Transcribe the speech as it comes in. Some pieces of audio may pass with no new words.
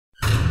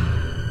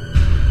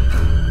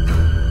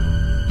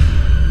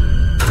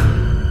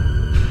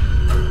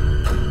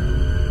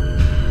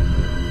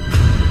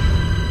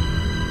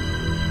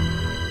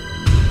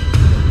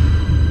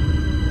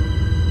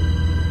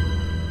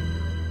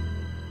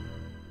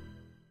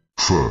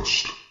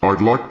First, I'd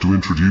like to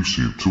introduce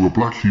you to a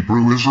black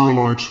Hebrew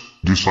Israelite,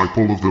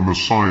 disciple of the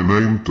Messiah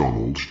named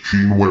Donald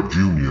Gene Webb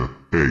Jr.,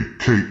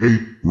 aka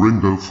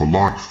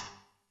Ringo4LIFE.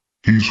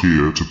 He's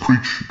here to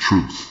preach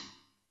truth.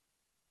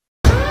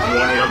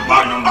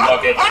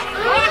 Luggage.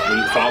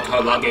 We found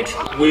her luggage.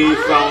 We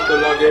found the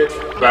luggage.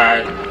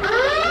 Bad.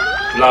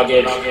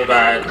 Luggage.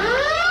 Bad.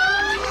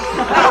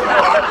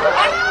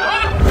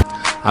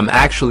 I'm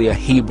actually a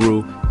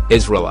Hebrew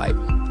Israelite.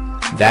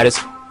 That is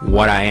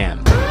what I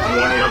am.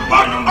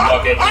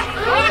 Luggage.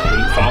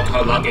 We found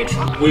her luggage.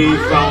 We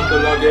found the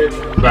luggage.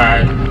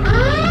 Bad.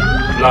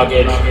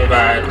 Luggage.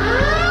 Bad.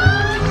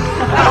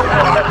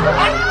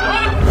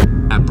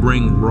 I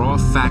bring raw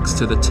facts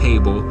to the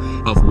table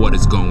of what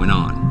is going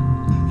on.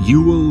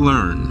 You will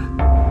learn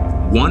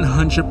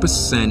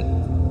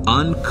 100%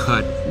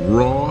 uncut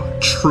raw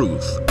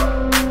truth.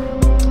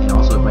 And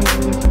also it might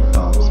be different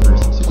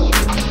versus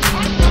situation.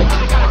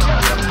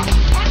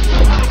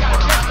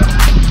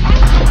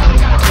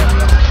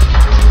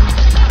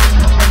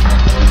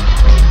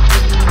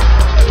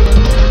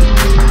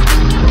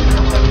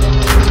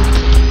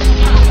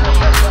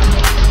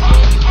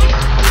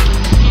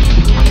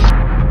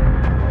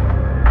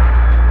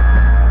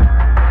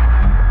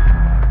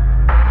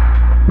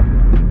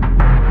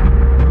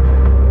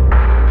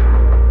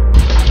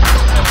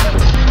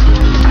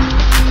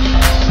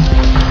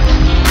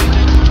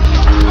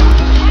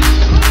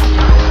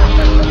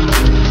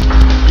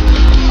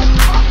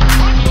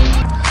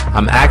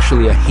 I'm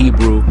actually a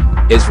Hebrew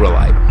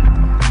Israelite.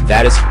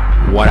 That is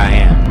what I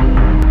am.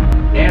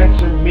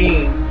 Answer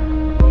me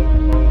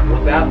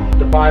without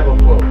the Bible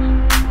quotes.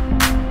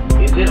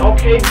 Is it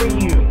okay for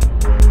you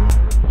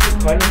to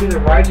claim to be the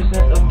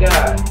righteousness of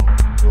God,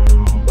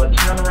 but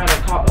turn around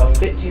and call a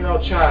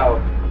 15-year-old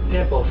child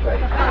pimple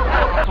face?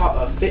 Call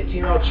a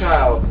 15-year-old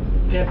child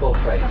pimple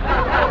face.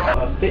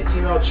 A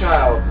 15-year-old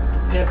child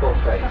pimple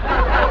face.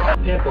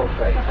 Pimple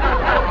face.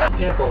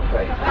 Pimple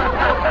face.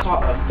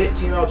 Call a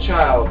 15-year-old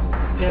child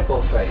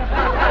pimple face.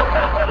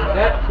 Is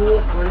that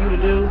cool for you to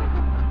do?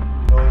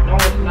 No,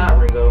 it's not,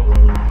 Ringo.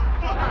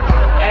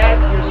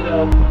 Ask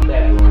yourself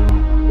that.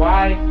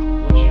 Why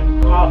would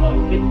you call a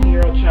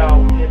 15-year-old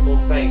child pimple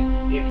face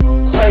if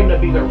you claim to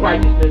be the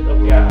righteousness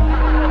of God?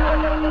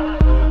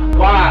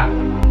 Why,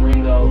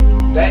 Ringo?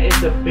 That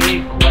is the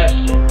big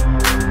question.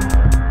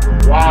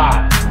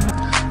 Why?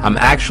 I'm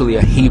actually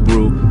a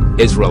Hebrew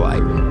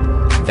Israelite.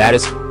 That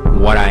is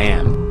what I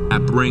am. I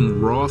bring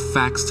raw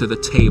facts to the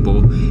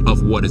table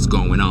of what is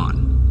going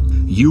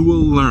on. You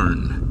will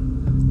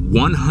learn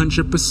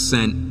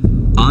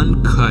 100%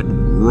 uncut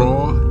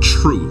raw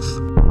truth.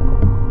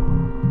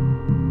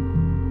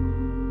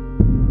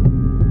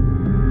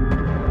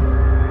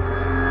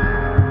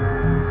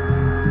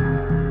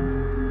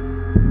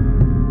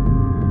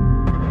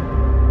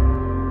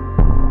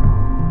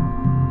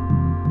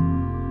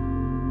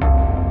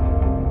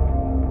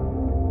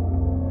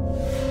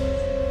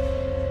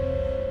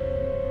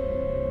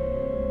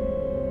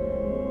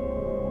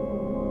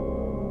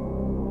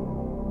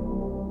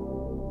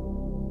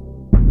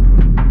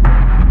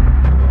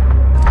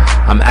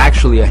 I'm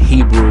actually a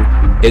Hebrew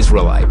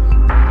Israelite.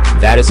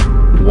 That is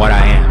what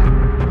I am.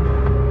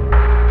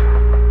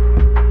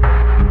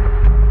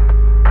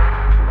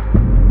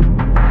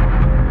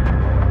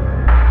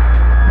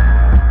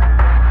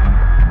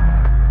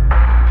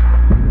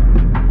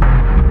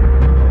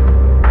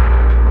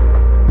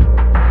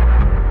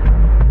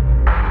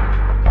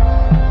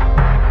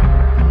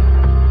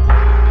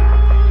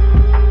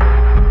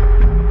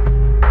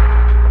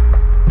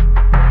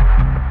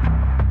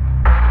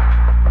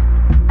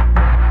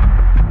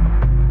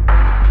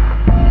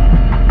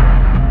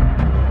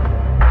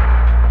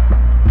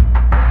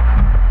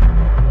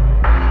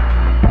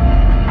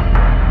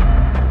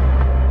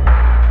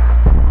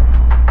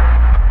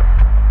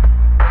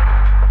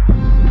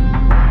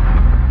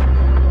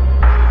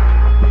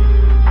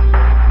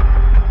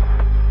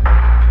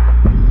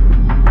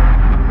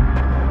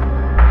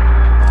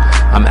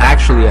 I'm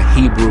actually a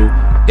Hebrew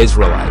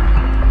Israelite.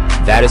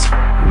 That is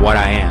what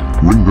I am.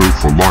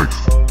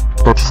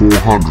 Ringo4LIFE. At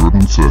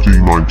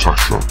 439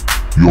 Tasha.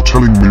 You're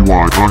telling me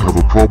why I have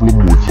a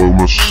problem with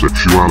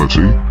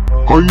homosexuality?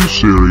 Are you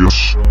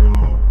serious?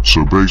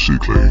 So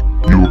basically,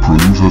 you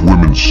approve that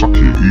women suck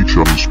each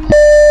other's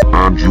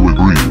and you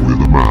agree with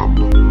a man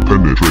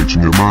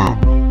penetrating a man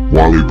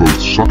while they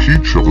both suck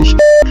each other's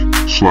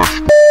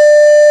slash.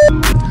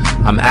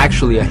 I'm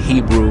actually a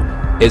Hebrew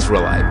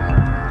Israelite.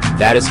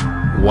 That is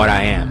what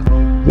I am.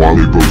 While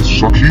they both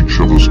suck each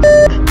other's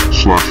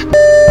slash.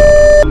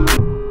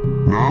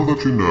 Now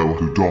that you know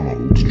who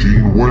Donald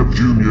Gene Webb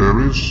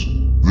Jr. is,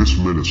 this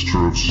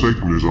minister of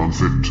Satan is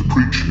unfit to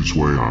preach his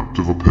way out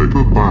of a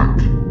paper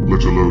bag,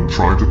 let alone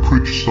try to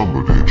preach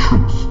somebody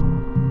truth.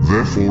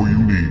 Therefore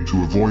you need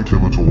to avoid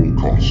him at all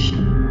costs.